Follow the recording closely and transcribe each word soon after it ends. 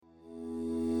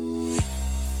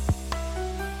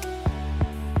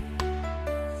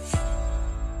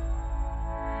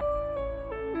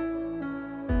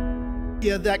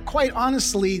area that, quite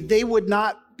honestly, they would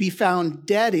not be found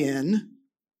dead in,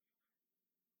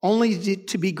 only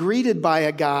to be greeted by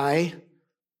a guy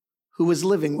who was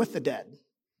living with the dead.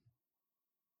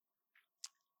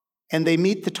 And they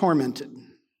meet the tormented,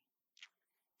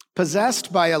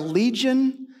 possessed by a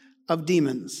legion of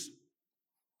demons.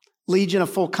 Legion, a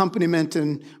full complement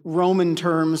in Roman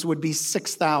terms, would be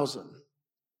 6,000.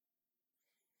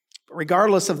 But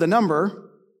regardless of the number,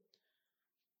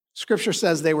 Scripture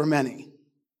says they were many.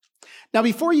 Now,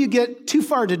 before you get too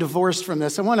far to divorce from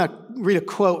this, I want to read a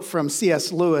quote from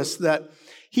C.S. Lewis that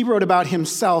he wrote about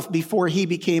himself before he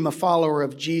became a follower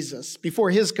of Jesus. Before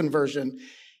his conversion,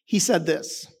 he said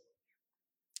this: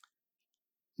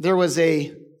 "There was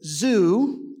a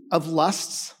zoo of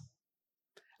lusts,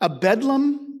 a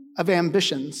bedlam of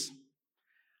ambitions,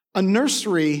 a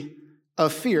nursery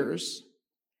of fears,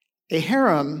 a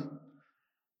harem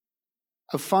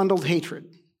of fondled hatred.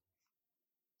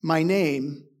 My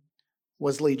name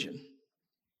was Legion."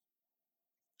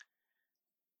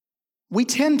 We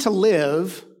tend to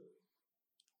live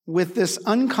with this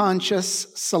unconscious,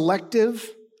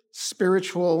 selective,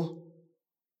 spiritual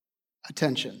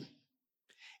attention.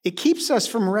 It keeps us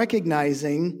from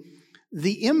recognizing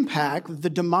the impact the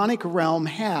demonic realm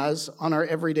has on our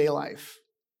everyday life.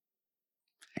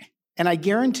 And I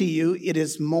guarantee you, it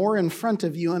is more in front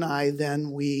of you and I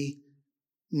than we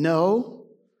know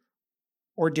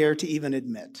or dare to even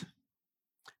admit.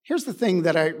 Here's the thing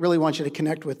that I really want you to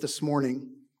connect with this morning.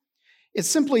 It's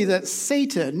simply that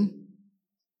Satan,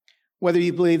 whether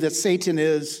you believe that Satan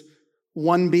is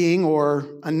one being or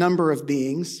a number of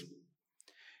beings,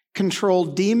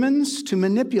 controlled demons to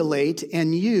manipulate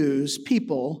and use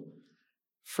people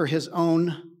for his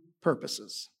own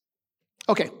purposes.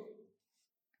 Okay.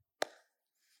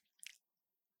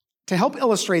 To help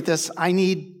illustrate this, I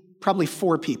need probably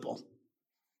 4 people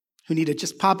who need to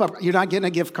just pop up. You're not getting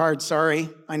a gift card, sorry.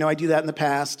 I know I do that in the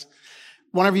past.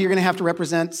 One of you are going to have to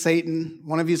represent Satan.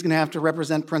 One of you is going to have to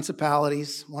represent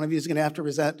principalities. One of you is going to have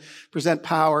to present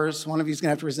powers. One of you is going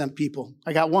to have to present people.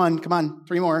 I got 1. Come on,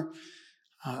 3 more.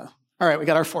 All right, we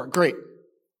got our 4. Great.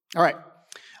 All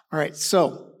right.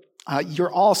 So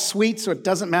you're all sweet, so it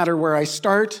doesn't matter where I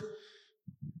start.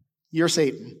 You're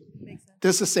Satan.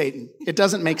 This is Satan. It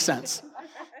doesn't make sense.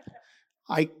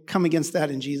 I come against that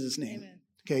in Jesus' name. Amen.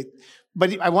 Okay.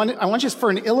 But I want just for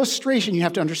an illustration, you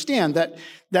have to understand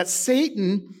that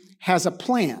Satan has a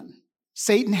plan.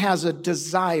 Satan has a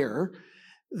desire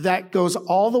that goes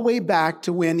all the way back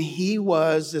to when he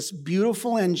was this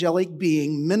beautiful angelic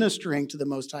being ministering to the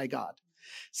Most High God.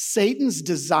 Satan's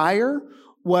desire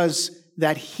was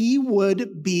that he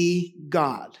would be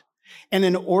God. And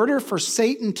in order for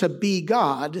Satan to be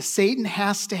God, Satan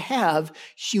has to have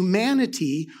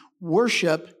humanity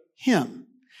worship him.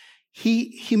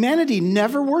 Humanity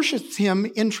never worships him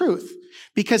in truth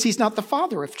because he's not the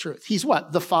father of truth. He's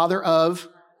what? The father of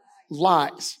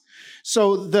lies.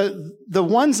 So the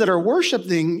ones that are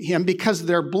worshiping him because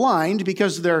they're blind,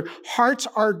 because their hearts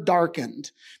are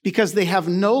darkened, because they have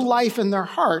no life in their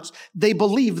hearts, they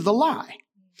believe the lie.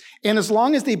 And as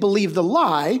long as they believe the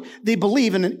lie, they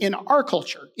believe in our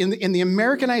culture, in the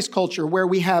Americanized culture, where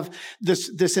we have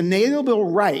this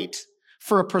inalienable right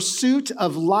for a pursuit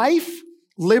of life,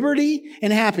 liberty,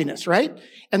 and happiness, right?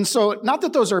 And so, not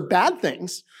that those are bad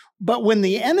things, but when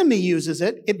the enemy uses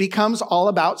it, it becomes all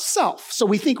about self. So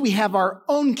we think we have our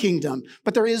own kingdom,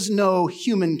 but there is no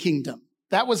human kingdom.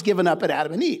 That was given up at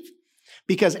Adam and Eve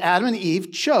because Adam and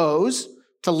Eve chose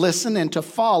to listen and to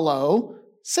follow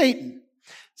Satan.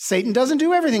 Satan doesn't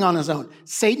do everything on his own.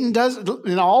 Satan does,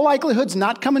 in all likelihoods,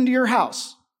 not come into your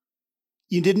house.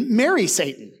 You didn't marry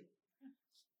Satan.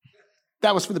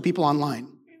 That was for the people online.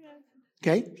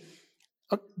 Okay?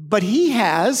 But he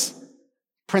has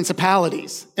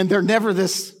principalities, and they're never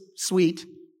this sweet.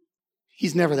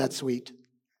 He's never that sweet.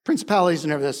 Principalities are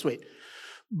never that sweet.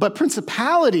 But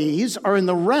principalities are in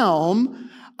the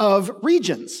realm of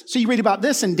regions. So you read about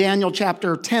this in Daniel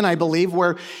chapter 10, I believe,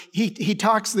 where he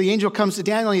talks, the angel comes to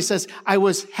Daniel and he says, I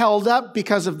was held up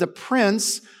because of the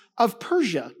prince of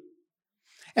Persia.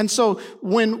 And so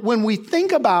when we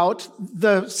think about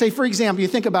say, for example, you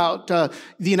think about the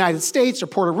United States or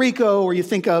Puerto Rico, or you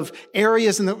think of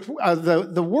areas in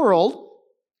the world,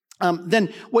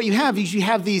 then what you have is you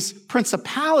have these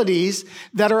principalities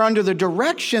that are under the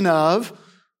direction of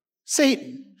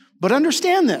Satan. But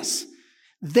understand this,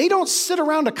 they don't sit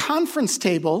around a conference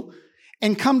table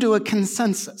and come to a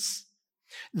consensus.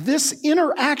 This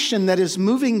interaction that is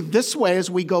moving this way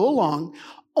as we go along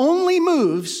only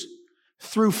moves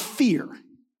through fear.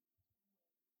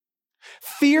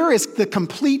 Fear is the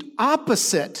complete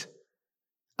opposite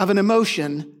of an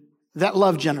emotion that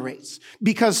love generates.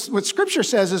 Because what Scripture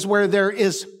says is where there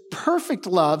is perfect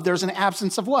love, there's an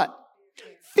absence of what?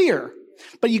 Fear.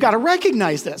 But you got to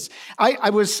recognize this. I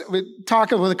was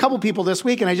talking with a couple people this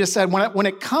week, and I just said, when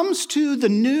it comes to the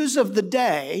news of the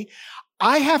day,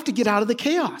 I have to get out of the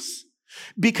chaos.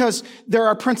 Because there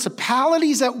are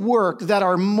principalities at work that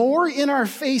are more in our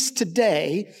face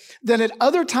today than at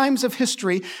other times of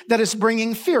history that is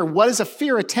bringing fear. What is a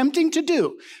fear attempting to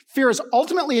do? Fear is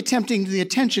ultimately attempting the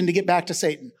attention to get back to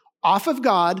Satan, off of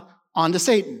God, onto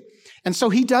Satan. And so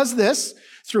he does this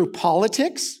through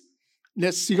politics.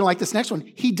 You're going to like this next one.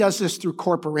 He does this through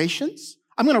corporations.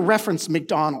 I'm going to reference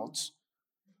McDonald's.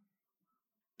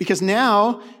 Because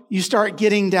now you start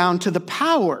getting down to the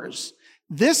powers.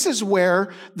 This is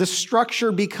where the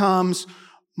structure becomes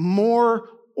more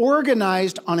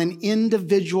organized on an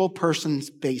individual person's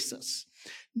basis.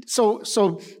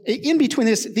 So in between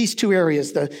these two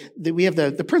areas, we have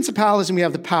the principalities and we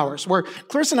have the powers. Where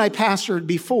Clarissa and I pastored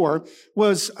before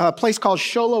was a place called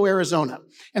Sholo, Arizona.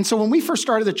 And so when we first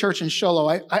started the church in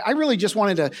Sholo, I really just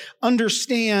wanted to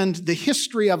understand the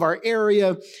history of our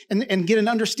area and get an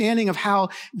understanding of how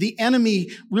the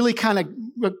enemy really kind of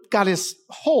got his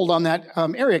hold on that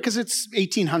area, because it's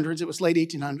 1800s. It was late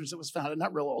 1800s. It was founded,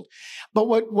 not real old. But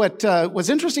what was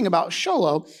interesting about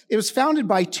Sholo, it was founded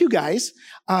by two guys,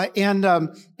 and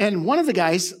one of the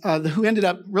guys who ended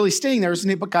up really staying there was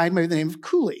a guy by the name of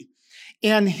Cooley.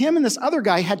 And him and this other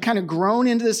guy had kind of grown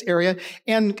into this area,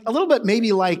 and a little bit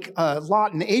maybe like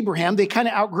Lot and Abraham, they kind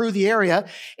of outgrew the area.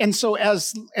 And so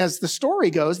as the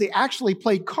story goes, they actually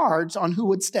played cards on who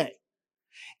would stay.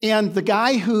 And the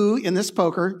guy who, in this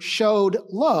poker, showed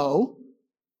low,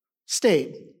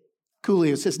 stayed. Cooley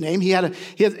is his name. He had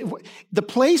the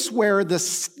place where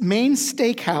the main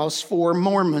steakhouse for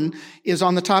Mormon is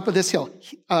on the top of this hill.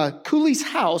 Cooley's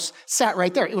house sat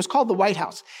right there. It was called the White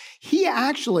House. He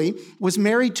actually was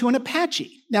married to an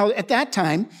Apache. Now, at that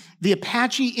time, the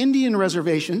Apache Indian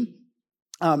Reservation,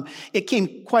 it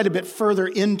came quite a bit further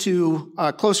into,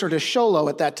 closer to Sholo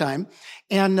at that time.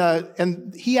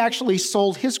 And he actually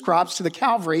sold his crops to the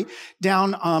cavalry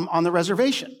down on the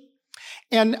reservation.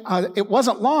 And it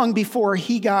wasn't long before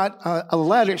he got a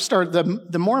letter,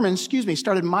 the Mormons,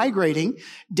 started migrating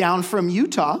down from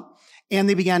Utah, and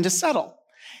they began to settle.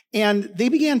 And they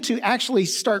began to actually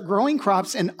start growing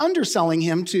crops and underselling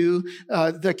him to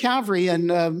the cavalry and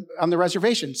on the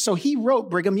reservation. So he wrote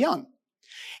Brigham Young.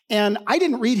 And I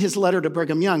didn't read his letter to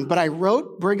Brigham Young, but I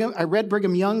read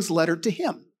Brigham Young's letter to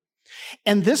him.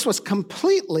 And this was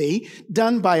completely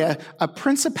done by a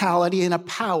principality and a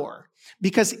power.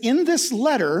 Because in this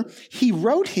letter, he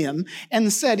wrote him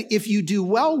and said, if you do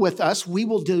well with us, we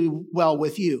will do well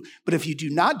with you. But if you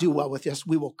do not do well with us,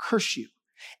 we will curse you.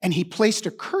 And he placed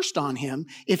a curse on him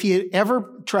if he had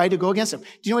ever tried to go against him.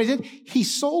 Do you know what he did? He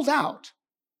sold out.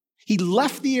 He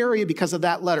left the area because of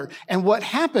that letter. And what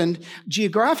happened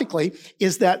geographically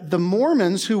is that the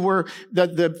Mormons, who were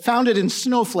founded in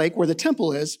Snowflake, where the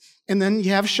temple is, and then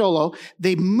you have Sholo,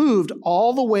 they moved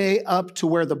all the way up to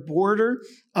where the border,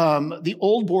 the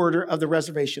old border of the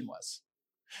reservation was.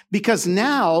 Because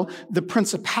now the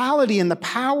principality and the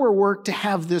power worked to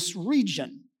have this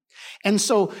region. And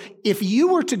so if you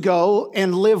were to go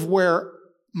and live where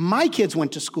my kids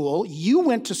went to school, you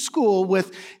went to school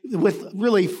with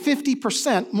really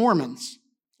 50% Mormons,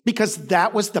 because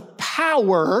that was the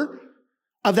power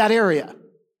of that area.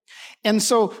 And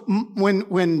so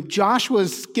when Josh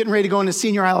was getting ready to go into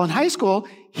Senior Island High School,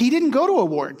 he didn't go to a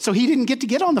ward, so he didn't get to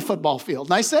get on the football field.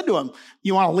 And I said to him,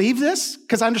 you want to leave this?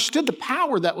 Because I understood the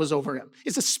power that was over him.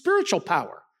 It's a spiritual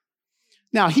power.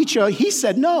 Now, he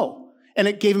said no. And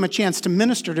it gave him a chance to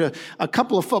minister to a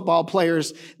couple of football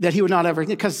players that he would not ever,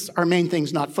 because our main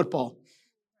thing's not football.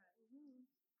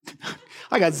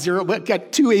 I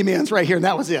got 2 amens right here, and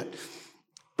that was it.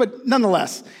 But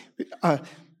nonetheless,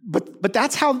 but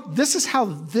this is how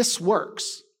this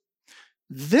works.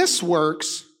 This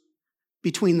works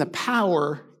between the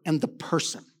power and the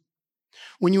person.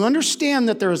 When you understand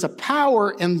that there is a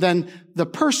power and then the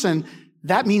person,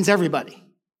 that means everybody.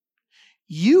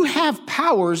 You have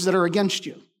powers that are against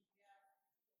you.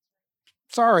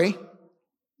 Sorry.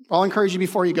 I'll encourage you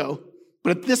before you go.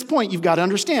 But at this point, you've got to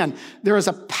understand there is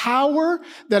a power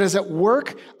that is at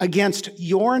work against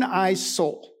your and I's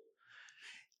soul.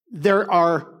 There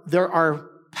are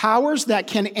powers that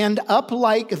can end up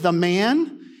like the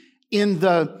man in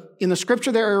the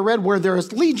scripture that I read, where there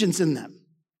is legions in them.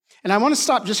 And I want to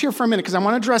stop just here for a minute, because I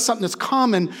want to address something that's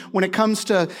common when it comes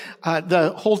to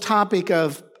the whole topic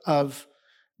of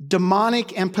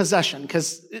demonic and possession,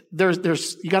 because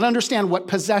you got to understand what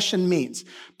possession means.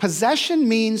 Possession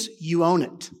means you own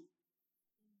it.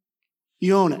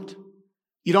 You own it.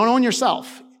 You don't own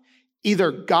yourself.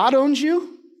 Either God owns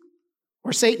you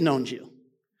or Satan owns you.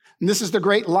 And this is the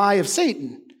great lie of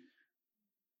Satan.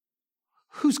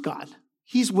 Who's God?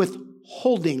 He's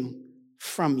withholding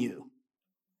from you.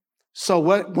 So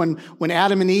when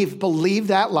Adam and Eve believed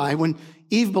that lie, when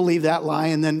Eve believed that lie,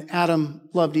 and then Adam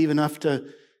loved Eve enough to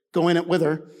go in it with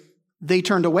her, they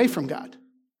turned away from God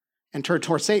and turned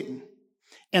toward Satan.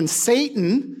 And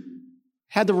Satan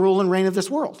had the rule and reign of this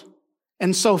world.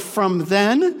 And so from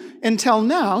then until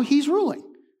now, he's ruling.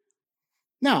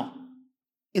 Now,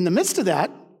 in the midst of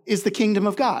that is the kingdom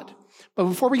of God. But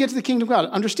before we get to the kingdom of God,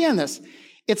 understand this.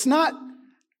 It's not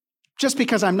just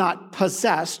because I'm not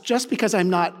possessed, just because I'm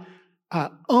not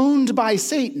owned by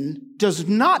Satan, does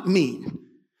not mean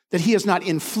that he is not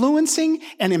influencing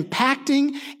and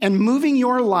impacting and moving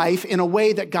your life in a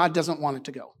way that God doesn't want it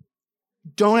to go.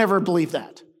 Don't ever believe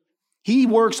that. He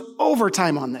works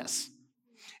overtime on this.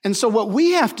 And so what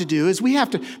we have to do is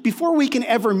before we can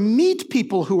ever meet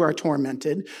people who are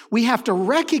tormented, we have to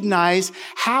recognize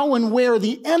how and where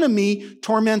the enemy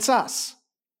torments us.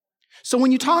 So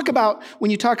when you talk about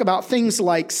things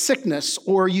like sickness,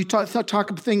 or you talk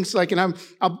about things like,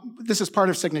 this is part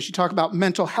of sickness, you talk about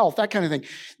mental health, that kind of thing.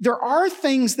 There are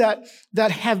things that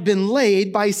have been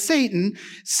laid by Satan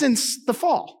since the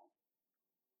fall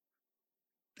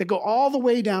that go all the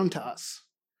way down to us.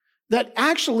 That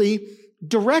actually,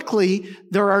 directly,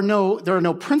 there are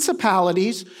no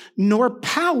principalities nor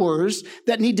powers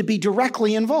that need to be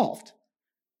directly involved.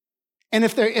 And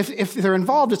if they're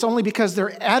involved, it's only because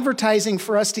they're advertising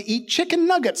for us to eat chicken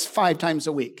nuggets 5 times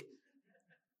a week.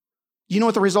 You know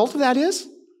what the result of that is?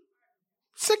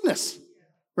 Sickness,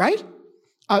 right?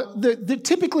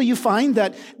 Typically, you find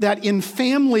that in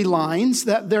family lines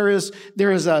that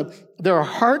there are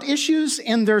heart issues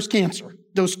and there's cancer.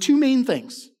 Those 2 main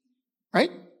things,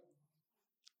 right?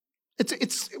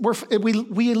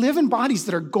 We live in bodies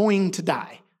that are going to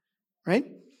die, right?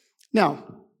 Now,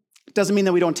 it doesn't mean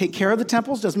that we don't take care of the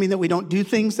temples. Doesn't mean that we don't do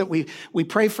things, that we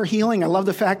pray for healing. I love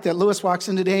the fact that Lewis walks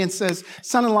in today and says,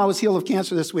 son-in-law was healed of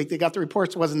cancer this week. They got the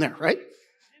reports, wasn't there, right? Amen.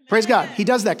 Praise God. He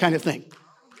does that kind of thing.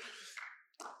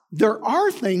 There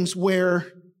are things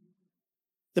where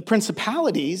the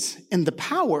principalities and the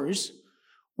powers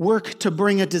work to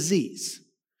bring a disease.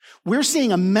 We're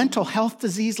seeing a mental health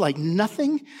disease like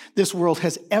nothing this world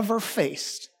has ever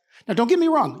faced. Now, don't get me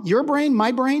wrong. Your brain,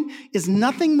 my brain, is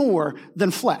nothing more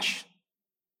than flesh.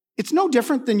 It's no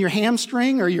different than your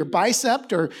hamstring or your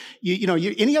bicep or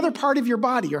any other part of your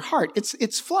body, your heart.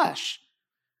 It's flesh.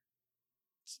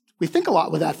 We think a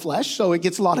lot with that flesh, so it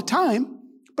gets a lot of time,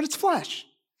 but it's flesh.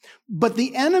 But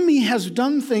the enemy has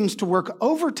done things to work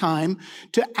overtime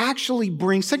to actually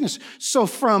bring sickness. So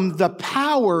from the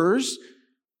powers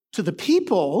to the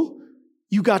people,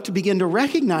 you got to begin to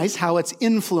recognize how it's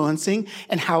influencing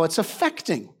and how it's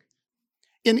affecting.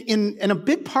 In a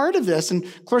big part of this, and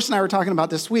Clarissa and I were talking about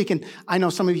this week, and I know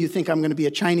some of you think I'm going to be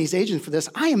a Chinese agent for this.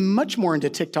 I am much more into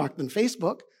TikTok than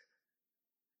Facebook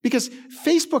because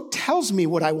Facebook tells me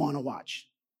what I want to watch.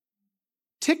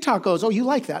 TikTok goes, oh, you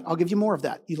like that? I'll give you more of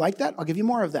that. You like that? I'll give you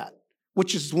more of that.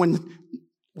 Which is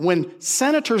when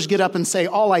senators get up and say,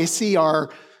 all I see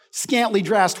are scantily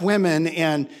dressed women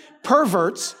and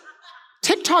perverts,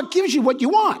 TikTok gives you what you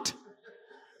want.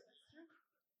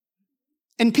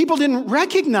 And people didn't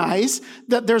recognize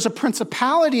that there's a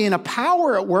principality and a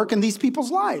power at work in these people's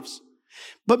lives.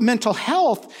 But mental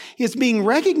health is being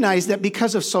recognized that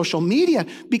because of social media,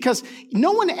 because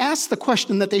no one asks the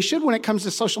question that they should when it comes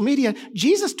to social media,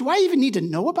 Jesus, do I even need to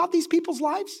know about these people's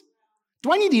lives?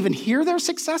 Do I need to even hear their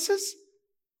successes?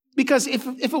 Because if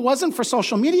it wasn't for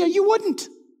social media, you wouldn't.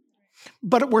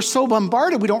 But we're so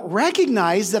bombarded, we don't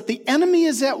recognize that the enemy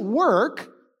is at work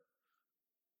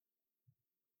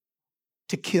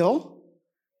to kill,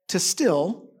 to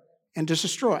steal, and to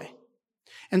destroy.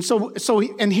 And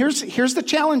and here's the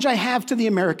challenge I have to the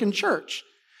American church,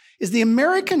 is the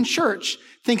American church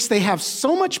thinks they have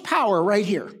so much power right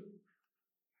here,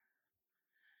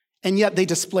 and yet they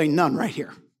display none right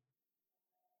here.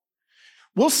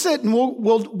 We'll sit and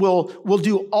we'll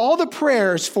do all the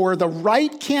prayers for the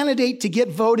right candidate to get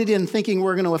voted in, thinking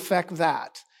we're going to affect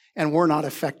that, and we're not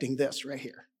affecting this right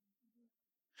here.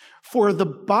 For the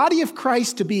body of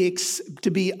Christ to be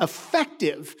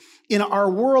effective in our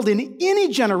world, in any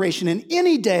generation, in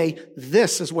any day,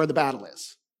 this is where the battle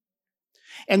is.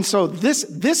 And so this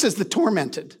is the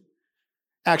tormented.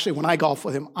 Actually, when I golf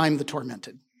with him, I'm the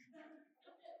tormented.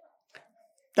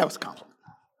 That was a compliment.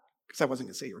 Because I wasn't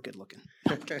going to say you were good looking.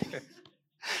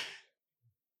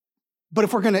 But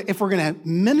if we're going to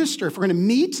minister, if we're going to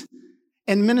meet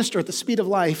and minister at the speed of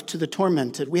life to the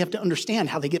tormented, we have to understand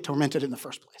how they get tormented in the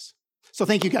first place. So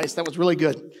thank you guys. That was really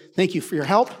good. Thank you for your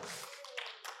help.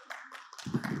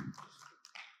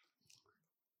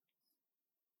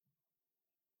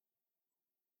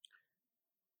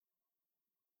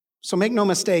 So make no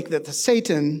mistake that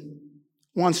Satan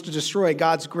wants to destroy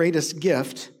God's greatest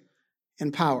gift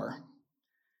and power.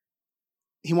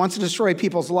 He wants to destroy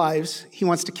people's lives. He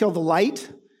wants to kill the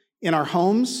light in our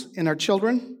homes, in our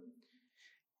children.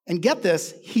 And get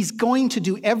this, he's going to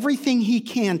do everything he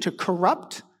can to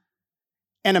corrupt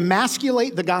and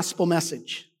emasculate the gospel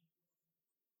message.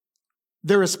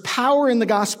 There is power in the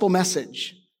gospel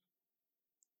message.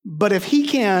 But if he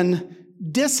can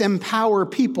disempower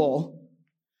people,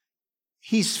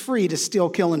 he's free to steal,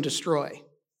 kill, and destroy.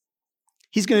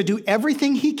 He's going to do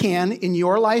everything he can in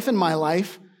your life and my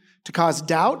life to cause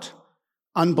doubt,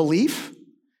 unbelief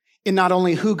in not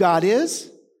only who God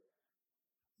is,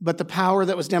 but the power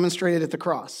that was demonstrated at the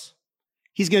cross.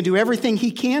 He's going to do everything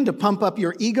he can to pump up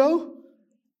your ego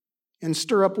and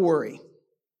stir up worry.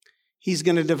 He's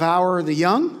going to devour the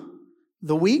young,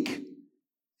 the weak,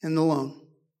 and the lone.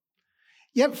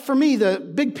 Yet for me,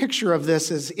 the big picture of this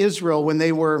is Israel when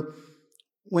they were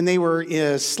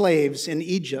slaves in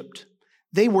Egypt.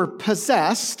 They were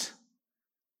possessed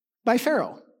by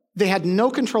Pharaoh. They had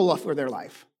no control over their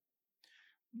life.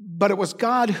 But it was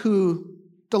God who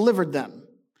delivered them.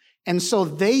 And so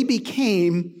they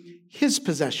became his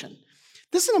possession.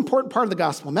 This is an important part of the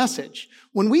gospel message.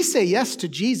 When we say yes to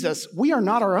Jesus, we are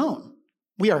not our own.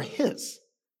 We are his.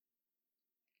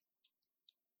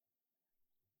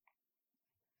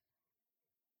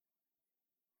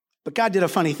 But God did a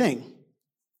funny thing.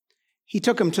 He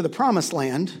took them to the promised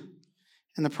land,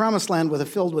 and the promised land was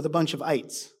filled with a bunch of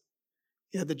ites.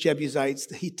 You had the Jebusites,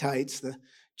 the Hittites, the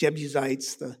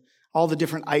Jebusites, all the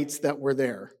different ites that were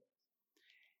there.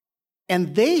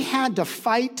 And they had to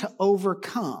fight to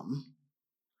overcome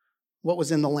what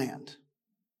was in the land.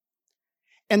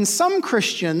 And some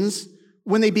Christians,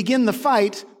 when they begin the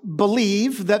fight,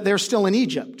 believe that they're still in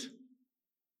Egypt.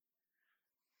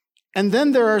 And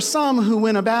then there are some who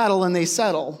win a battle and they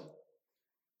settle.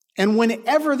 And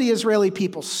whenever the Israeli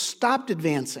people stopped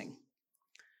advancing,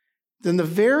 then the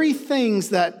very things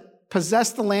that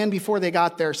possessed the land before they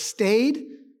got there stayed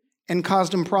and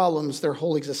caused them problems their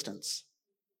whole existence.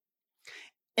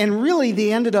 And really,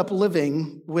 they ended up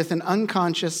living with an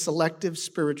unconscious, selective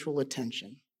spiritual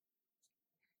attention.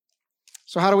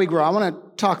 So how do we grow? I want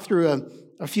to talk through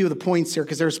a few of the points here,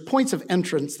 because there's points of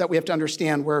entrance that we have to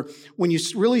understand where when you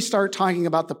really start talking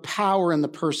about the power in the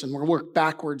person, we're going to work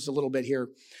backwards a little bit here,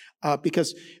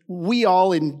 because we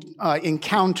all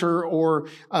encounter or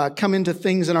come into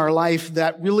things in our life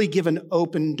that really give an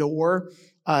open door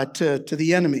to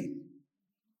the enemy.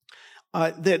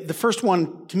 The first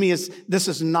one to me is, this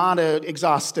is not an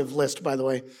exhaustive list, by the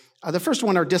way. The first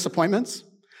one are disappointments.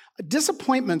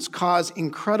 Disappointments cause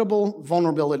incredible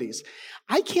vulnerabilities.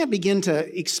 I can't begin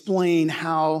to explain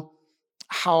how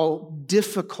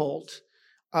difficult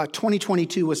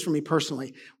 2022 was for me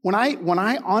personally. When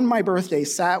I on my birthday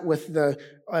sat with the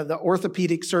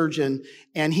orthopedic surgeon,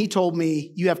 and he told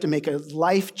me, you have to make a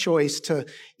life choice to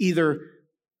either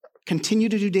continue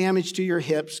to do damage to your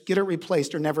hips, get it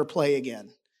replaced, or never play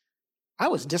again. I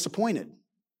was disappointed.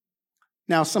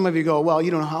 Now, some of you go, well,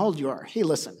 you don't know how old you are. Hey,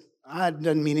 listen, it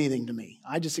doesn't mean anything to me.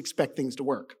 I just expect things to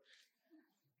work.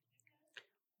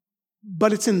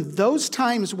 But it's in those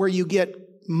times where you get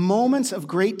moments of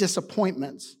great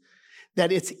disappointments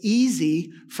that it's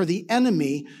easy for the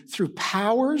enemy, through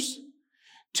powers,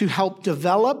 to help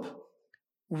develop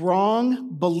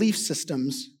wrong belief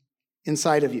systems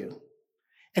inside of you.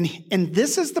 And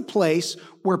this is the place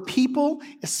where people,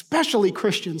 especially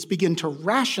Christians, begin to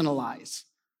rationalize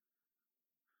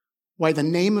why the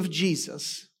name of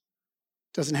Jesus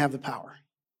doesn't have the power.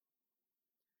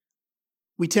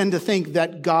 We tend to think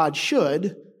that God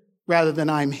should, rather than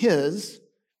I'm his,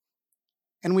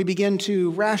 and we begin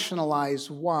to rationalize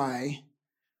why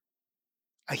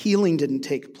a healing didn't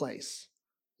take place,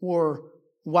 or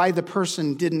why the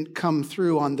person didn't come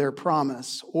through on their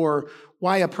promise, or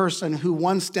why a person who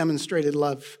once demonstrated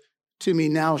love to me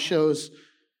now shows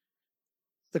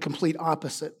the complete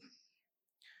opposite.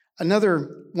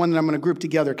 Another one that I'm going to group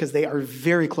together, because they are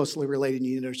very closely related, and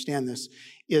you need to understand this,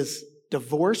 is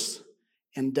divorce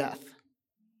and death.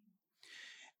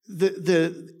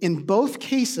 In both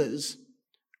cases,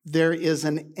 there is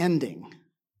an ending.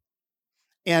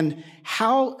 And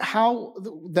how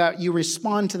that you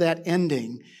respond to that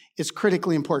ending is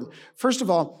critically important. First of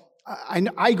all,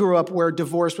 I grew up where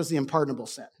divorce was the unpardonable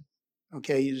sin.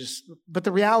 Okay, but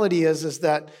the reality is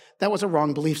that was a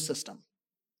wrong belief system.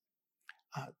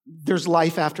 There's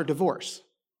life after divorce.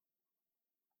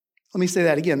 Let me say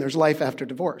that again. There's life after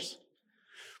divorce.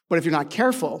 But if you're not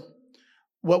careful,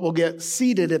 what will get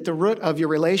seated at the root of your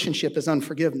relationship is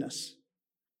unforgiveness.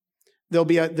 There'll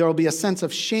be a sense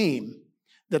of shame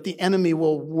that the enemy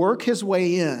will work his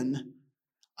way in.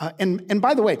 And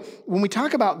by the way, when we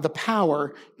talk about the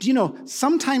power, do you know,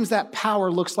 sometimes that power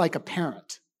looks like a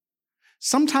parent.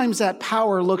 Sometimes that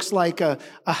power looks like a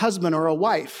husband or a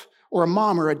wife or a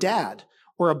mom or a dad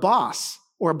or a boss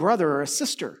or a brother or a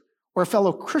sister or a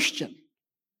fellow Christian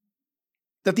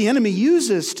that the enemy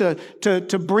uses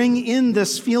to bring in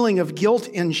this feeling of guilt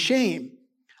and shame.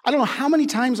 I don't know how many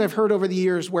times I've heard over the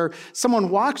years where someone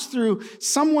walks through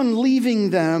someone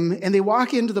leaving them and they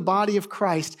walk into the body of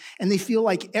Christ and they feel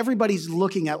like everybody's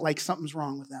looking at like something's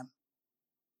wrong with them.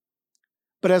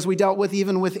 But as we dealt with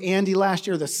even with Andy last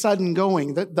year, the sudden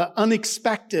going, the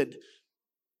unexpected,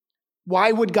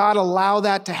 why would God allow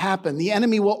that to happen? The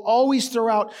enemy will always throw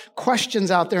out questions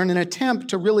out there in an attempt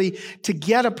to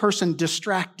get a person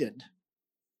distracted.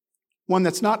 One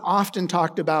that's not often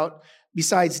talked about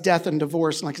besides death and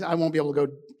divorce, and like I won't be able to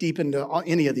go deep into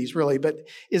any of these really, but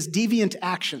is deviant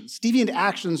actions. Deviant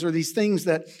actions are these things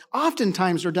that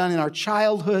oftentimes are done in our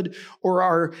childhood or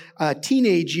our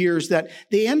teenage years that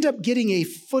they end up getting a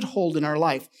foothold in our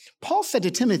life. Paul said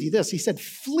to Timothy this, he said,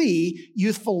 flee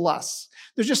youthful lusts.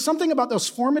 There's just something about those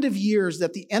formative years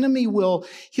that the enemy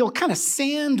he'll kind of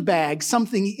sandbag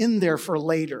something in there for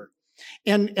later.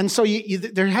 And so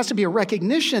there has to be a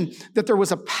recognition that there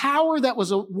was a power that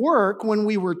was at work when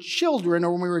we were children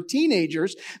or when we were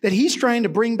teenagers that he's trying to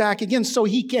bring back again so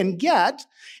he can get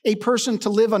a person to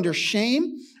live under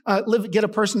shame, get a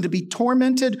person to be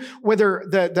tormented, whether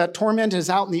that torment is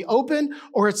out in the open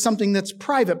or it's something that's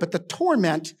private, but the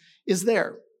torment is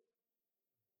there.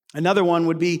 Another one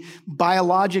would be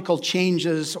biological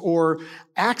changes or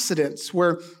accidents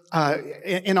where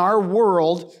in our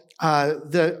world,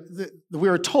 we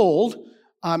are told,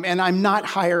 and I'm not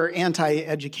higher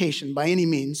anti-education by any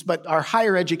means, but our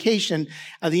higher education,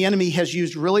 the enemy has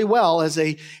used really well as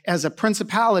a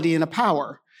principality and a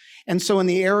power. And so in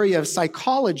the area of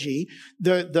psychology,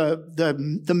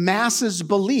 the masses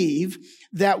believe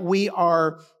that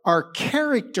our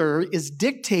character is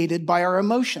dictated by our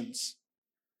emotions.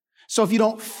 So if you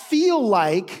don't feel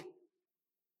like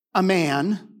a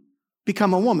man,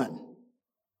 become a woman.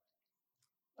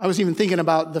 I was even thinking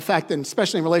about the fact that,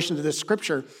 especially in relation to this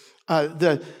scripture,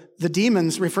 the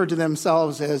demons referred to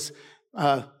themselves as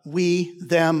we,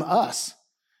 them, us.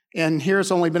 And here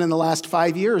it's only been in the last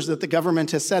 5 years that the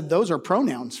government has said those are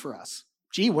pronouns for us.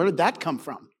 Gee, where did that come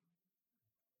from?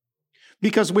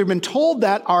 Because we've been told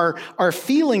that our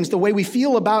feelings, the way we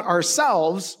feel about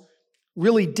ourselves,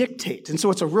 really dictate. And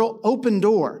so it's a real open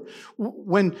door.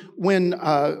 When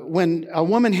a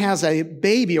woman has a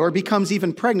baby or becomes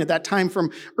even pregnant, that time from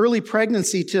early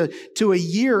pregnancy to a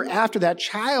year after that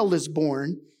child is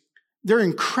born, there are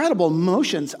incredible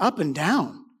emotions up and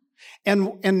down.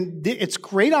 And it's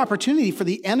great opportunity for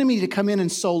the enemy to come in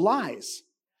and sow lies.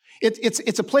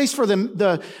 It's a place for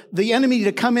the enemy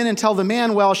to come in and tell the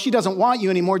man, well, she doesn't want you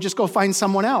anymore, just go find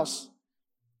someone else.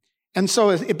 And so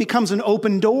it becomes an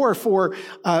open door for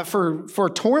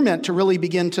torment to really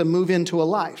begin to move into a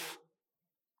life.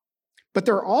 But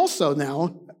there are also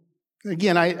now,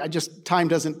 again, time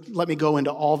doesn't let me go into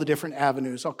all the different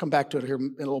avenues. I'll come back to it here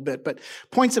in a little bit. But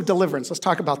points of deliverance, let's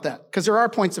talk about that. Because there are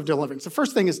points of deliverance. The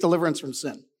first thing is deliverance from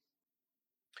sin.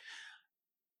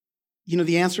 You know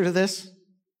the answer to this?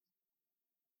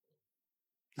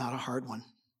 Not a hard one.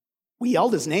 We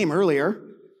yelled his name earlier.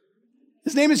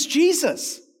 His name is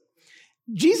Jesus.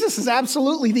 Jesus is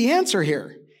absolutely the answer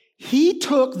here. He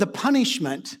took the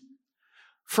punishment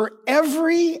for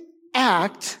every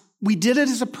act we did it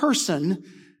as a person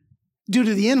due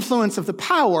to the influence of the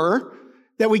power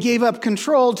that we gave up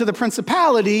control to the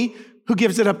principality who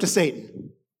gives it up to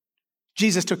Satan.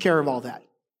 Jesus took care of all that.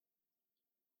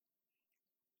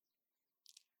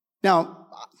 Now,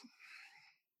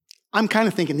 I'm kind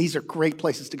of thinking these are great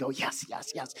places to go. Yes,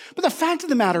 yes, yes. But the fact of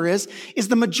the matter is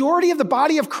the majority of the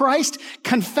body of Christ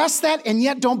confess that and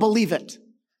yet don't believe it.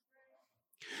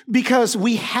 Because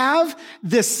we have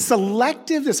this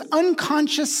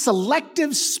unconscious,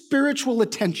 selective spiritual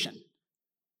attention.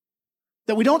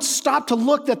 That we don't stop to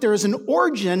look that there is an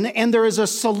origin and there is a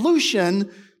solution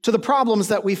to the problems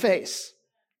that we face.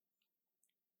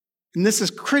 And this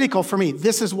is critical for me.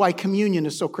 This is why communion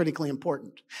is so critically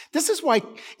important. This is why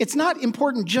it's not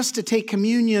important just to take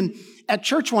communion at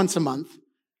church once a month,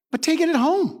 but take it at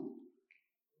home.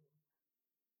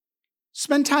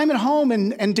 Spend time at home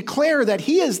and declare that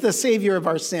He is the Savior of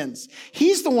our sins.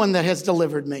 He's the one that has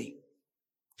delivered me.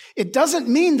 It doesn't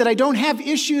mean that I don't have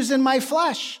issues in my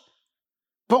flesh,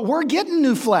 But we're getting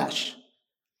new flesh.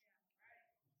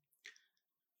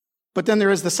 But then there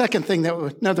is the second thing,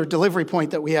 another delivery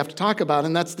point that we have to talk about,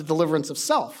 and that's the deliverance of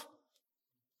self.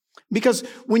 Because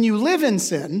when you live in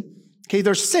sin, okay,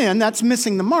 there's sin, that's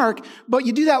missing the mark, but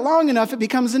you do that long enough, it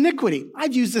becomes iniquity.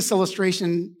 I've used this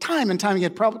illustration time and time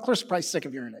again, probably sick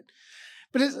of hearing it.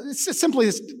 But it's simply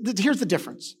this, here's the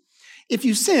difference. If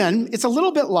you sin, it's a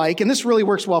little bit like, and this really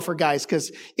works well for guys,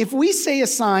 because if we say a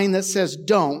sign that says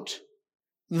don't,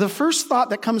 the first thought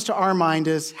that comes to our mind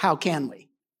is, how can we?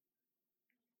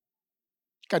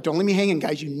 God, don't leave me hanging,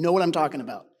 guys. You know what I'm talking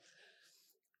about.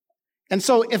 And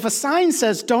so if a sign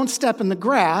says, don't step in the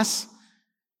grass,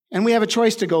 and we have a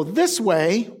choice to go this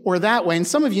way or that way, and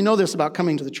some of you know this about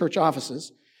coming to the church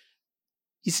offices,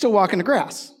 you still walk in the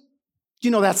grass.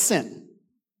 You know that's sin.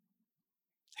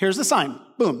 Here's the sign.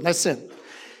 Boom, that's sin.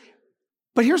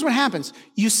 But here's what happens.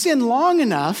 You sin long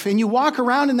enough, and you walk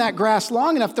around in that grass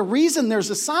long enough, the reason there's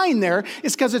a sign there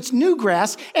is because it's new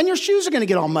grass, and your shoes are going to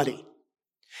get all muddy.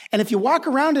 And if you walk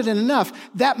around it enough,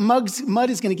 that mud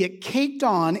is going to get caked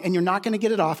on, and you're not going to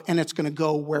get it off, and it's going to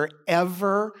go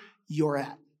wherever you're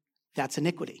at. That's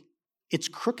iniquity. It's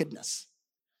crookedness.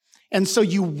 And so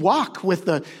you walk with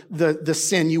the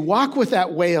sin. You walk with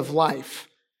that way of life.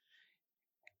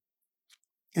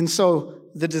 And so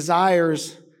the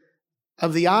desires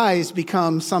of the eyes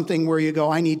become something where you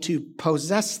go, I need to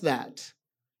possess that.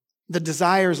 The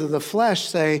desires of the flesh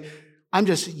say, I'm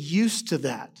just used to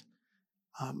that.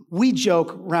 We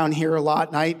joke around here a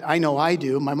lot, and I know I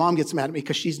do. My mom gets mad at me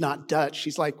because she's not Dutch.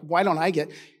 She's like, why don't I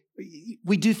get...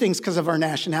 We do things because of our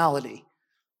nationality.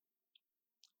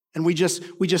 And we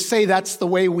just say that's the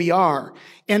way we are.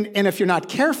 And if you're not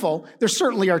careful, there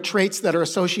certainly are traits that are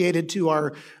associated to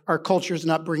our cultures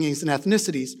and upbringings and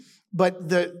ethnicities.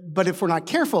 But if we're not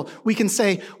careful, we can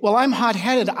say, well, I'm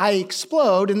hot-headed, I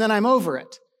explode, and then I'm over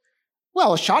it.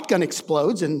 Well, a shotgun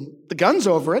explodes and the gun's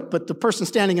over it, but the person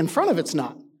standing in front of it's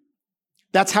not.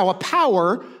 That's how a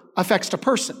power affects a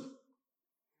person.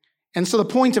 And so the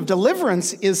point of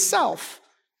deliverance is self.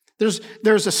 There's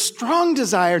a strong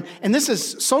desire, and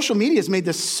social media has made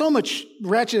this so much,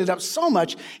 ratcheted up so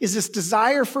much, is this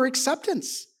desire for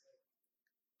acceptance.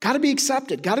 Got to be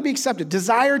accepted,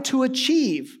 desire to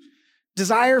achieve,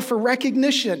 desire for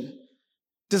recognition,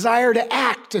 desire to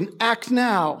act and act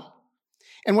now.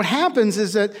 And what happens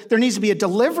is that there needs to be a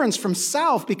deliverance from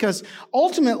self because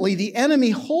ultimately the enemy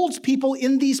holds people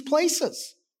in these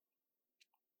places.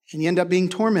 And you end up being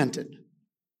tormented.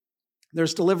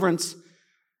 There's deliverance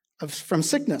from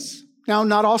sickness. Now,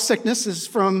 not all sickness is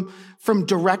from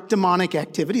direct demonic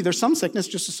activity. There's some sickness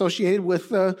just associated with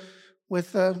the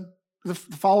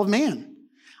fall of man.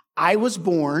 I was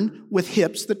born with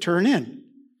hips that turn in.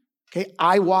 Okay,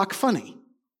 I walk funny.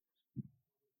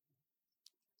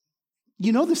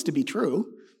 You know this to be true.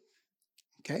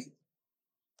 Okay.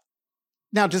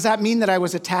 Now, does that mean that I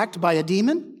was attacked by a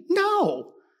demon?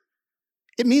 No.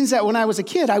 It means that when I was a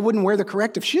kid, I wouldn't wear the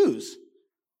corrective shoes.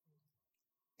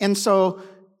 And so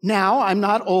now I'm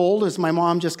not old, as my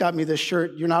mom just got me this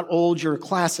shirt. You're not old, you're a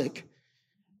classic.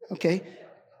 Okay.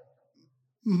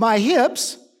 My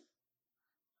hips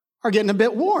are getting a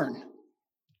bit worn.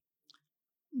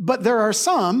 But there are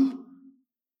some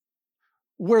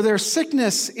where their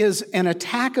sickness is an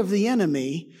attack of the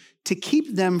enemy to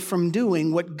keep them from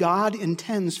doing what God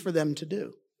intends for them to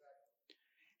do.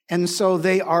 And so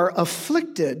they are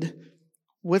afflicted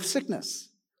with sickness.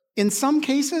 In some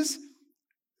cases,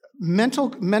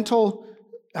 mental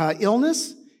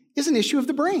illness is an issue of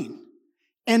the brain.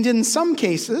 And in some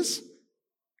cases,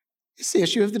 it's the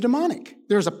issue of the demonic.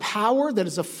 There's a power that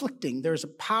is afflicting. There's a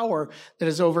power that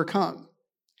is overcome.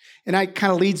 And that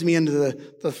kind of leads me into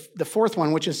the fourth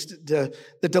one, which is the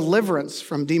deliverance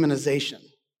from demonization.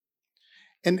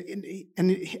 And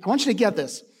I want you to get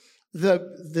this.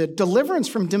 The deliverance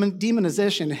from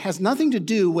demonization has nothing to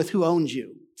do with who owns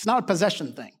you. It's not a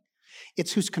possession thing.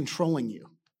 It's who's controlling you.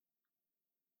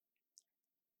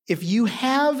 If you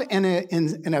have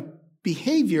a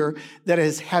behavior that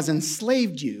has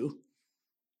enslaved you,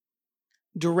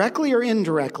 directly or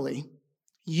indirectly,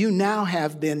 you now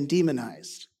have been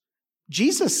demonized.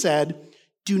 Jesus said,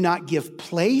 do not give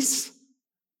place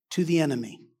to the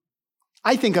enemy.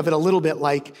 I think of it a little bit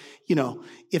like,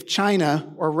 if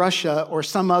China or Russia or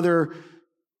some other,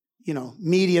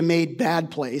 media-made bad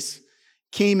place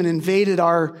came and invaded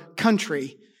our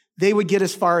country, they would get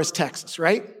as far as Texas,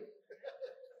 right?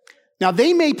 Now,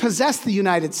 they may possess the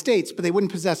United States, but they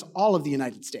wouldn't possess all of the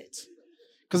United States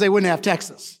because they wouldn't have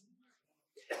Texas.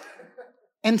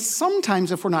 And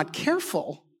sometimes, if we're not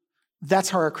careful, that's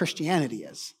how our Christianity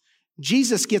is.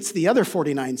 Jesus gets the other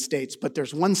 49 states, but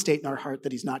there's one state in our heart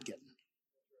that he's not getting.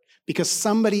 because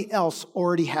somebody else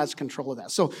already has control of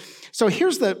that. So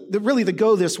here's the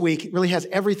go this week. It really has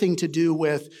everything to do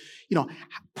with,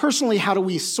 personally, how do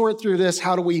we sort through this?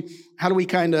 How do we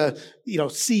kind of,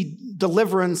 see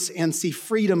deliverance and see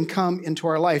freedom come into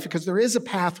our life? Because there is a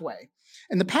pathway.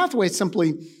 And the pathway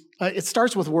simply, it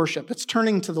starts with worship. It's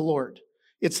turning to the Lord.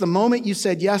 It's the moment you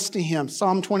said yes to him.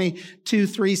 Psalm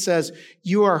 22:3 says,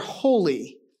 "You are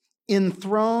holy,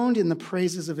 enthroned in the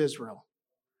praises of Israel."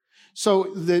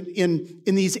 So in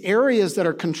these areas that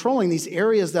are controlling, these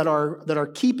areas that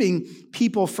are keeping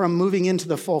people from moving into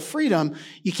the full freedom,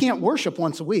 you can't worship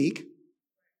once a week.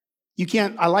 You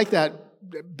can't, I like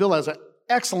that. Bill has an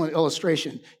excellent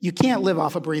illustration. You can't live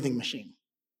off a breathing machine.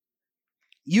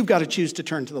 You've got to choose to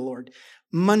turn to the Lord.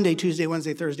 Monday, Tuesday,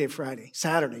 Wednesday, Thursday, Friday,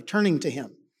 Saturday, turning to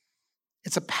him.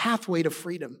 It's a pathway to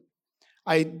freedom.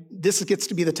 This gets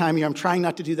to be the time of year. I'm trying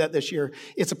not to do that this year.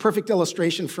 It's a perfect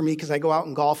illustration for me because I go out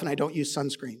and golf and I don't use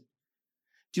sunscreen.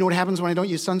 Do you know what happens when I don't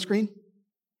use sunscreen?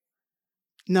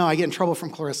 No, I get in trouble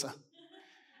from Clarissa.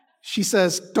 She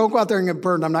says, "Don't go out there and get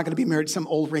burned. I'm not going to be married to some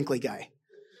old wrinkly guy."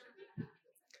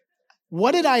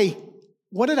 What did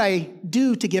I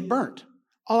do to get burnt?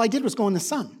 All I did was go in the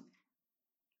sun.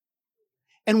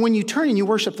 And when you turn and you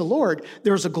worship the Lord,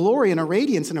 there's a glory and a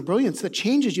radiance and a brilliance that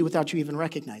changes you without you even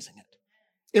recognizing it.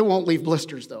 It won't leave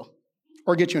blisters, though,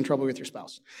 or get you in trouble with your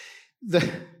spouse. The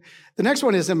next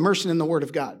one is immersion in the Word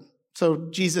of God. So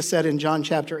Jesus said in John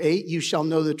chapter 8, "You shall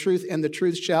know the truth, and the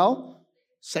truth shall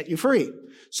set you free."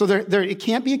 So it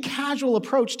can't be a casual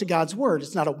approach to God's Word.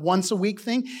 It's not a once-a-week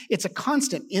thing. It's a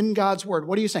constant in God's Word.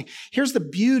 What are you saying? Here's the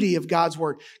beauty of God's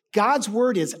Word. God's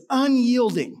Word is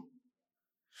unyielding,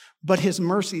 but his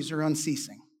mercies are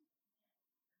unceasing.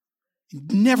 You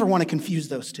never want to confuse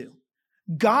those two.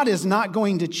 God is not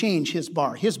going to change his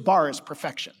bar. His bar is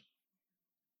perfection.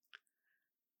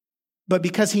 But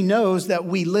because he knows that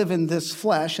we live in this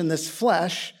flesh, and this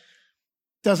flesh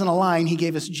doesn't align, he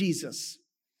gave us Jesus.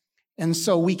 And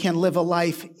so we can live a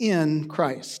life in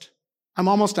Christ. I'm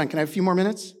almost done. Can I have a few more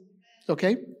minutes?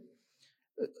 Okay.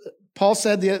 Paul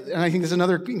said, and I think there's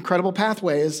another incredible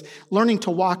pathway, is learning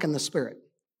to walk in the Spirit.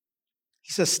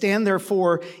 He says, "Stand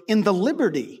therefore in the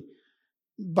liberty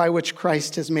by which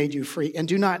Christ has made you free, and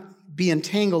do not be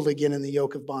entangled again in the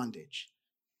yoke of bondage."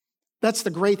 That's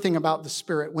the great thing about the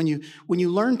Spirit. When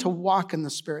you learn to walk in the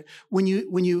Spirit, when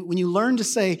you learn to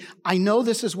say, "I know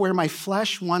this is where my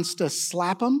flesh wants to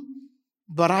slap him,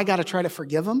 but I got to try to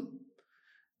forgive him.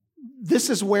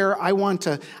 This is where I want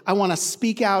to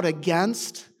speak out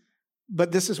against,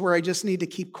 but this is where I just need to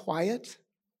keep quiet."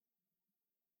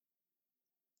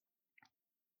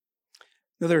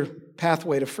 Another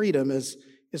pathway to freedom is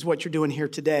what you're doing here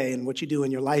today and what you do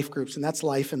in your life groups, and that's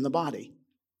life in the body.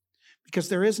 Because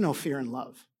there is no fear in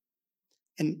love.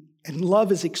 And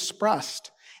love is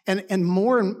expressed. And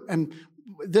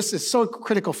this is so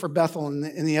critical for Bethel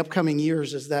in the upcoming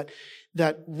years, is that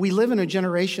we live in a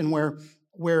generation where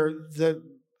the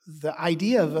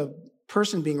idea of a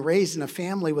person being raised in a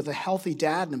family with a healthy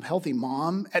dad and a healthy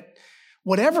mom at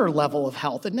whatever level of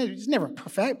health, and it's never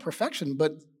perfection,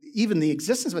 but even the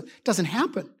existence of it doesn't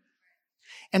happen.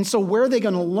 And so where are they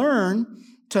going to learn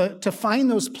to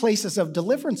find those places of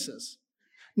deliverances?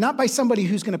 Not by somebody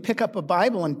who's going to pick up a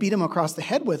Bible and beat them across the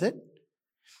head with it.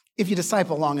 If you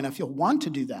disciple long enough, you'll want to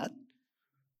do that.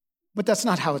 But that's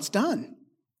not how it's done.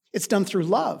 It's done through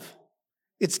love.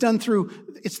 It's done through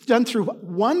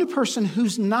one person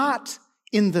who's not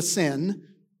in the sin,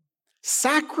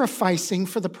 sacrificing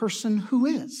for the person who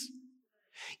is.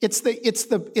 It's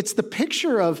the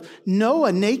picture of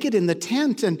Noah naked in the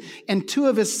tent and two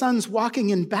of his sons walking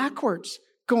in backwards,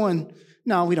 going,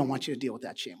 "No, we don't want you to deal with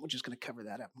that shame. We're just going to cover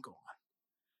that up and go on."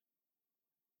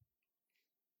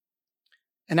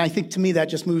 And I think to me that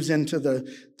just moves into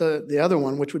the other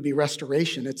one, which would be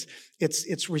restoration.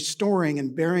 It's restoring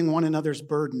and bearing one another's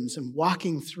burdens and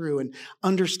walking through and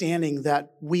understanding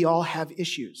that we all have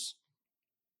issues.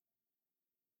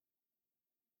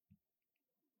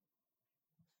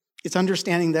 It's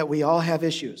understanding that we all have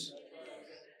issues.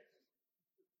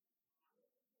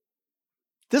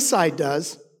 This side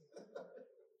does.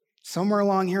 Somewhere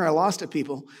along here, I lost it,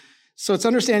 people. So it's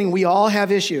understanding we all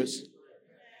have issues.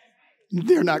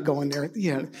 They're not going there.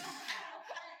 Yeah.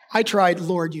 I tried.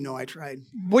 Lord, you know I tried.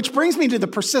 Which brings me to the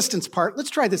persistence part.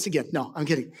 Let's try this again. No, I'm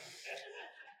kidding.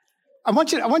 I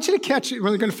want you to catch it.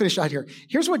 We're going to finish out here.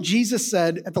 Here's what Jesus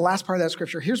said at the last part of that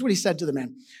scripture. Here's what he said to the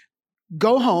man.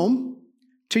 "Go home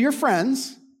to your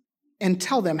friends and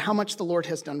tell them how much the Lord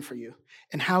has done for you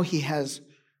and how he has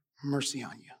mercy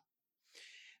on you."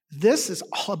 This is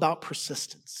all about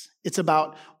persistence. It's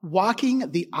about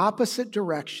walking the opposite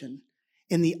direction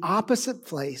in the opposite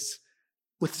place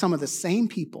with some of the same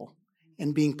people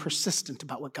and being persistent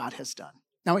about what God has done.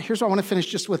 Now, here's what I want to finish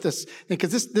just with this,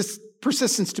 because this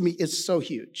persistence to me is so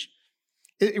huge.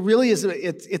 It really is.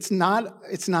 It's not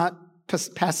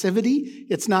passivity.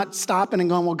 It's not stopping and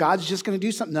going, well, God's just going to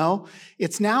do something. No,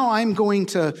 it's now I'm going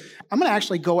to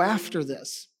actually go after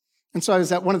this. And so I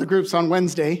was at one of the groups on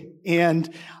Wednesday,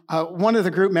 and one of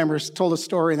the group members told a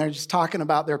story, and they're just talking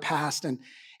about their past, and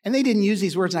they didn't use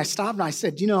these words. And I stopped and I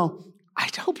said, I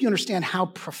hope you understand how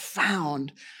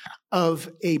profound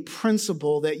of a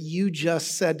principle that you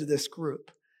just said to this group.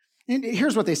 And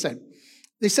here's what they said.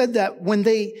 They said that when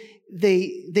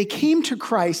they came to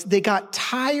Christ, they got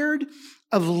tired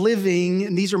of living,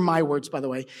 and these are my words, by the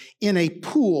way, in a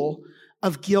pool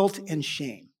of guilt and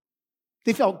shame.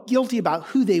 They felt guilty about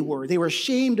who they were. They were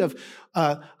ashamed of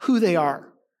who they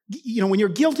are. When you're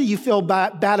guilty, you feel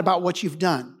bad about what you've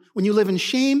done. When you live in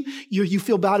shame, you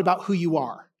feel bad about who you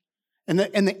are. And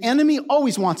the enemy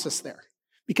always wants us there,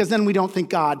 because then we don't think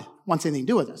God wants anything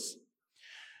to do with us.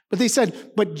 But they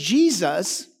said, but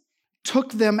Jesus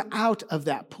took them out of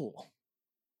that pool.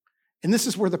 And this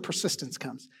is where the persistence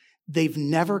comes. They've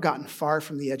never gotten far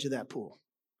from the edge of that pool.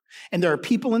 And there are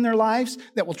people in their lives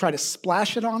that will try to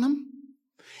splash it on them.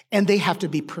 And they have to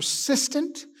be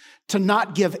persistent to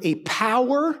not give a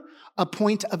power a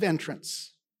point of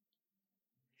entrance.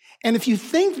 And if you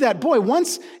think that, boy,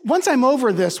 once I'm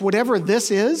over this, whatever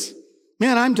this is,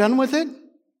 man, I'm done with it.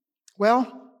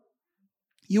 Well,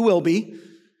 you will be,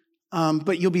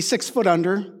 but you'll be 6 foot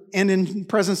under and in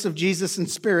presence of Jesus and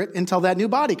Spirit until that new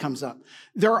body comes up.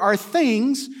 There are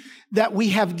things that we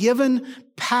have given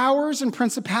powers and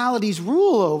principalities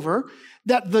rule over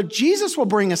that Jesus will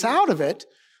bring us out of it,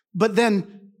 but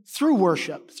then through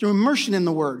worship, through immersion in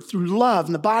the Word, through love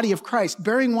in the body of Christ,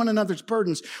 bearing one another's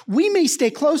burdens, we may stay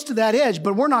close to that edge,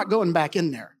 but we're not going back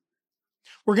in there.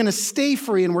 We're going to stay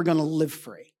free and we're going to live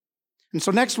free. And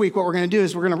so next week, what we're going to do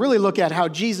is we're going to really look at how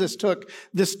Jesus took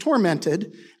this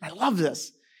tormented. I love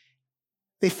this.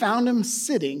 They found him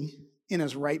sitting in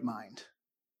his right mind,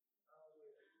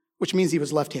 which means he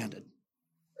was left-handed.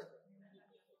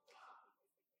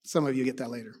 Some of you get that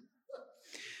later.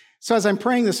 So as I'm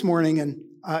praying this morning, and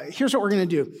here's what we're going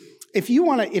to do.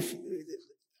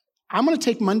 I'm going to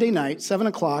take Monday night, 7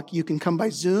 o'clock. You can come by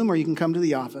Zoom or you can come to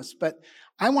the office, but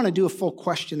I want to do a full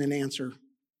question and answer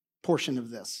portion of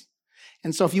this.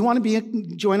 And so if you want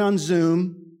to join on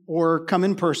Zoom or come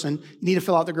in person, you need to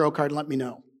fill out the Grow card and let me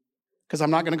know, because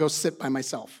I'm not going to go sit by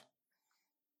myself.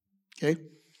 Okay?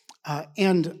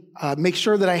 And make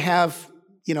sure that I have,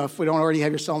 if we don't already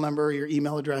have your cell number or your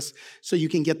email address, so you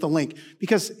can get the link.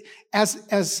 Because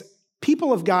as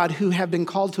people of God who have been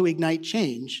called to ignite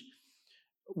change,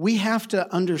 we have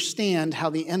to understand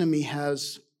how the enemy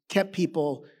has kept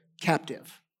people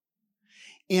captive.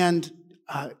 And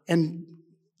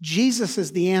Jesus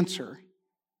is the answer.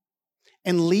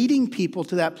 And leading people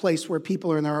to that place where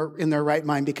people are in their right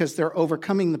mind, because they're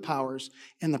overcoming the powers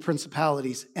and the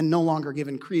principalities and no longer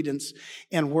giving credence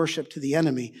and worship to the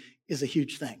enemy, is a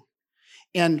huge thing.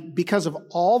 And because of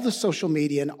all the social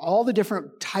media and all the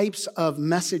different types of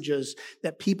messages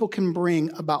that people can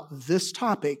bring about this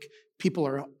topic, people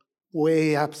are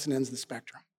way opposite ends of the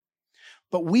spectrum.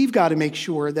 But we've got to make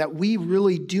sure that we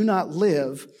really do not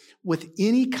live with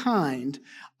any kind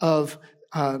of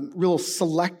real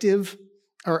selective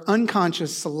or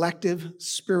unconscious selective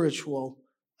spiritual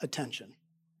attention.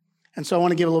 And so I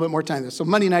want to give a little bit more time to this. So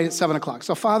Monday night at 7 o'clock.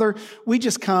 So Father, we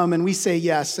just come and we say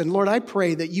yes. And Lord, I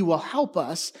pray that you will help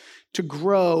us to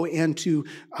grow and to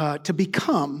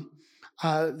become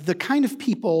the kind of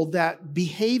people that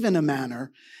behave in a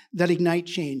manner that ignite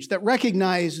change, that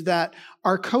recognize that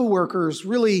our coworkers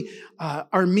really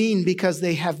are mean because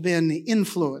they have been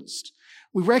influenced.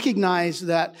 We recognize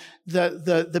that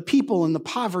the people and the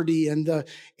poverty and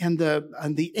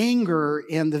the anger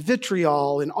and the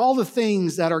vitriol and all the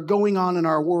things that are going on in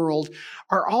our world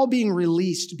are all being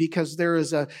released because there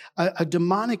is a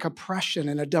demonic oppression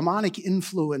and a demonic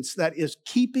influence that is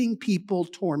keeping people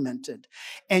tormented.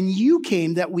 And you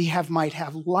came that we might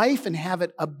have life and have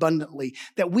it abundantly,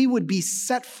 that we would be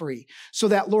set free so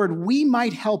that, Lord, we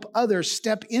might help others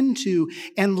step into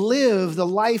and live the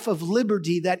life of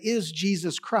liberty that is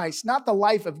Jesus Christ, not the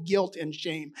life of guilt and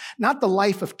shame, not the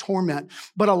life of torment,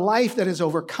 but a life that is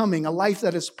overcoming, a life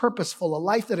that is purposeful, a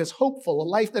life that is hopeful, a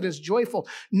life that is joyful,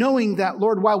 knowing that,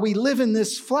 Lord, while we live in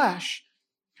this flesh,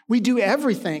 we do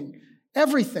everything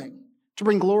to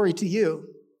bring glory to you.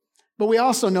 But we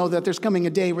also know that there's coming a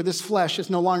day where this flesh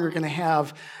is no longer going to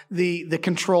have the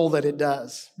control that it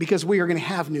does, because we are going to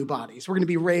have new bodies. We're going to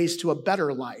be raised to a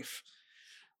better life,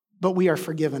 but we are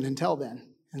forgiven until then.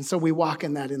 And so we walk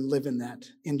in that and live in that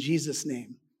in Jesus'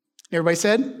 name. Everybody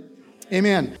said,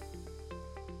 amen.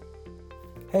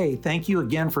 Hey, thank you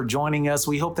again for joining us.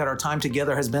 We hope that our time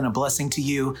together has been a blessing to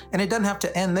you. And it doesn't have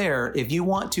to end there. If you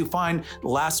want to find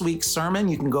last week's sermon,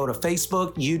 you can go to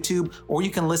Facebook, YouTube, or you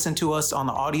can listen to us on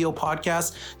the audio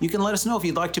podcast. You can let us know if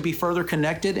you'd like to be further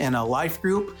connected in a life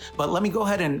group. But let me go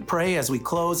ahead and pray as we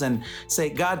close and say,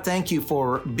 God, thank you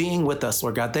for being with us,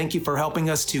 Lord God. Thank you for helping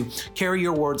us to carry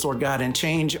your words, Lord God, and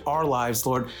change our lives,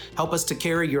 Lord. Help us to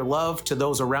carry your love to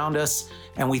those around us.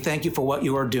 And we thank you for what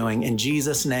you are doing. In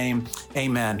Jesus' name,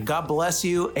 amen. God bless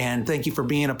you, and thank you for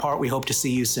being a part. We hope to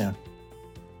see you soon.